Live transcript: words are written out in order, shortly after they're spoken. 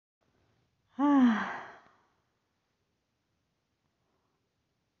Oh,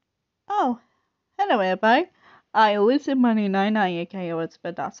 hello everybody. I listen money 99 aka it's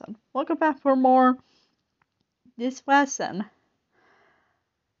Dawson. Welcome back for more this lesson.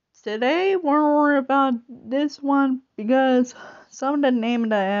 Today we're about this one because some of the name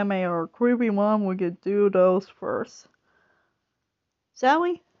of the anime are creepy one. We could do those first. Shall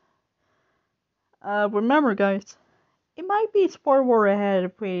we? Remember guys, it might be spoiler word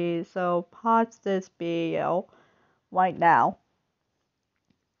ahead please, so pause this video right now.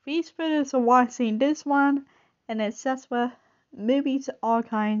 Please finish watching this one and etc. Movies, all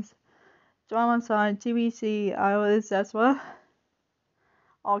kinds, dramas on TVC, etc.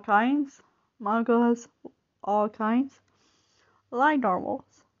 All kinds, mangas, all kinds, light normals,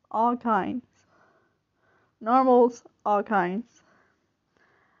 all kinds, normals, all kinds,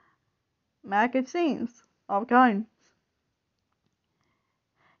 magazines, all kinds,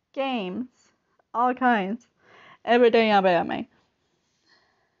 games, all kinds, everything about me.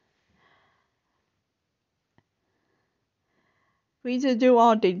 Please do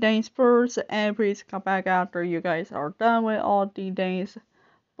all the things first, and please come back after you guys are done with all the things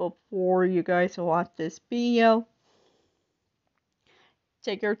before you guys watch this video.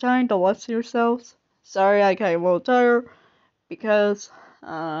 Take your time to watch yourselves. Sorry I got a little tired because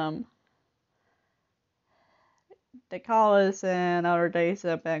the college and other days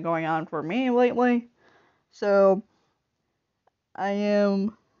have been going on for me lately. So I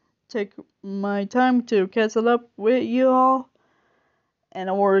am take my time to catch up with you all in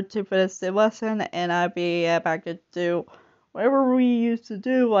order to finish the lesson, and I'll be back to do whatever we used to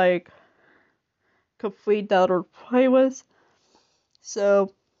do, like complete the other playlists.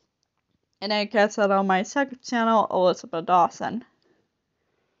 So, and I catch that on my second channel, Elizabeth Dawson.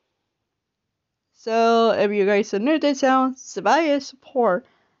 So, if you guys are new to the channel, survive support,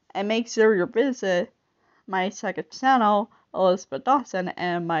 and make sure you visit my second channel, Elizabeth Dawson,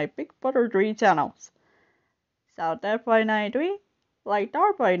 and my Big Brother 3 channels. South Dead Boy 93, Like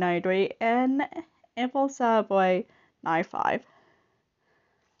Dark Boy 93, and Info Sad Boy 95.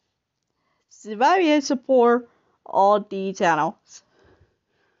 Survive and support all the channels.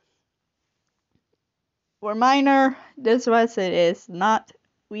 Reminder, this lesson is not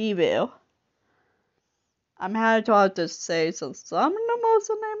review. I'm having to have to say some of the most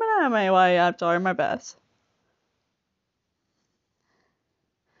name of anime way. I'm trying my best.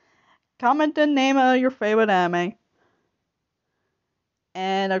 Comment the name of your favorite anime.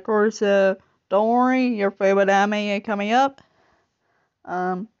 And of course, don't worry, your favorite anime is coming up.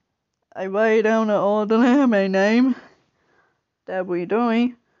 I write down all the anime name that we're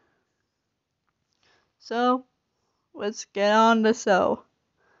doing. So, let's get on the show.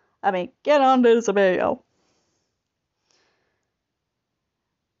 Get on to this video.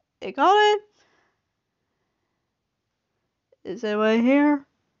 You got it? Is it right here?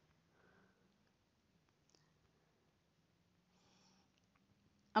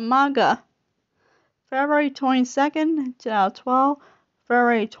 A manga. February 22nd, 2012.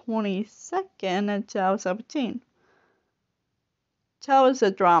 February 22nd, 2017. Tell us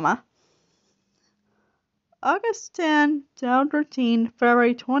a drama. August 10, 2013.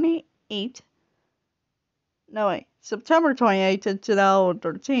 February 28th. No wait. September 28th,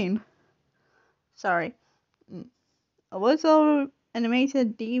 2013. Sorry. Also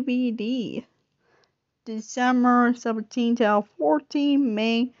animated DVD. December 17, 2014.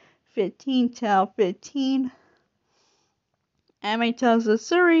 May 15, 2015. Anime tells the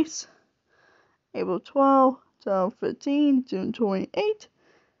series. April 12, 2015. June 28,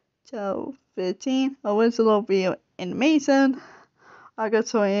 2015. Original video animation. August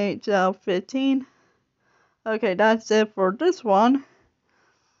 28, 2015. Okay, that's it for this one.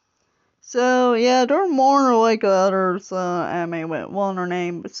 So, yeah, there are more like others anime with longer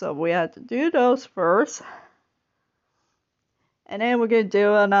names, so we had to do those first. And then we're gonna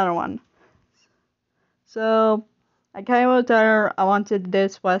do another one. So, I kind of tired. I wanted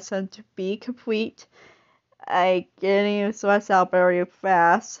this lesson to be complete. I getting this lesson out very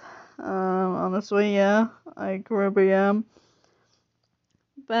fast. Honestly, yeah, I currently am.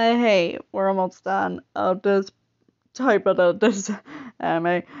 But hey, we're almost done of this type of this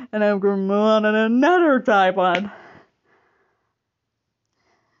anime, and I'm going to move on to another type one.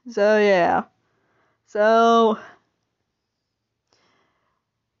 So yeah. So,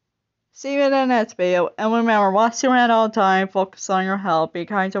 see you in the next video, and remember, wash your hand all the time, focus on your health, be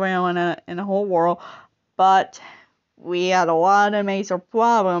kind to everyone in the whole world, but we had a lot of major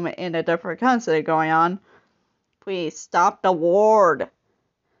problem in the different countries going on. Please stop the war.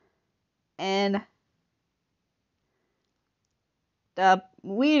 And the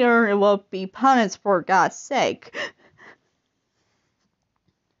winner will be punished for God's sake.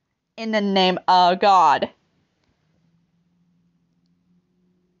 In the name of God.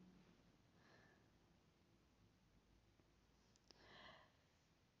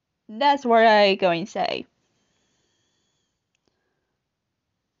 That's what I'm going to say.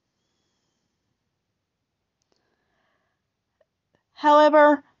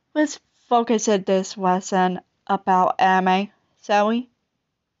 However, let's focus on this lesson about anime, shall we?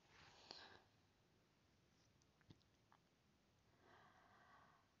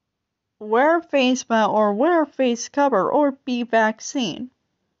 Wear face mask or wear face cover or be vaccine.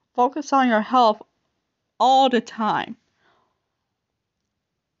 Focus on your health all the time.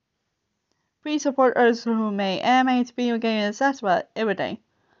 Please support others who make anime, video games, etc. everything.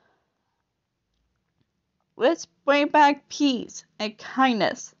 Let's bring back peace and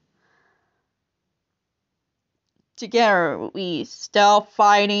kindness. Together, we still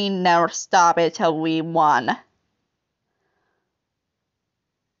fighting, never stop it till we won.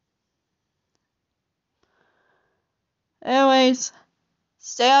 Anyways,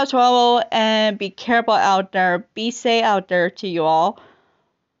 stay out of trouble and be careful out there. Be safe out there to you all.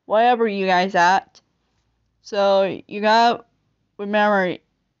 Wherever you guys at. So, you gotta remember,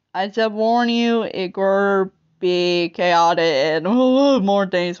 I just warn you, it could be chaotic and more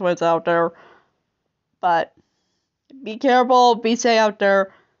dangerous out there. But, be careful, be safe out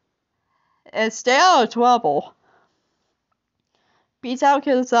there, and stay out of trouble. Peace out,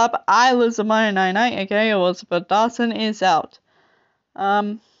 kids up. I was the Monday Night Night, aka Elizabeth Dawson is out.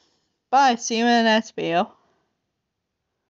 Bye. See you in the next video.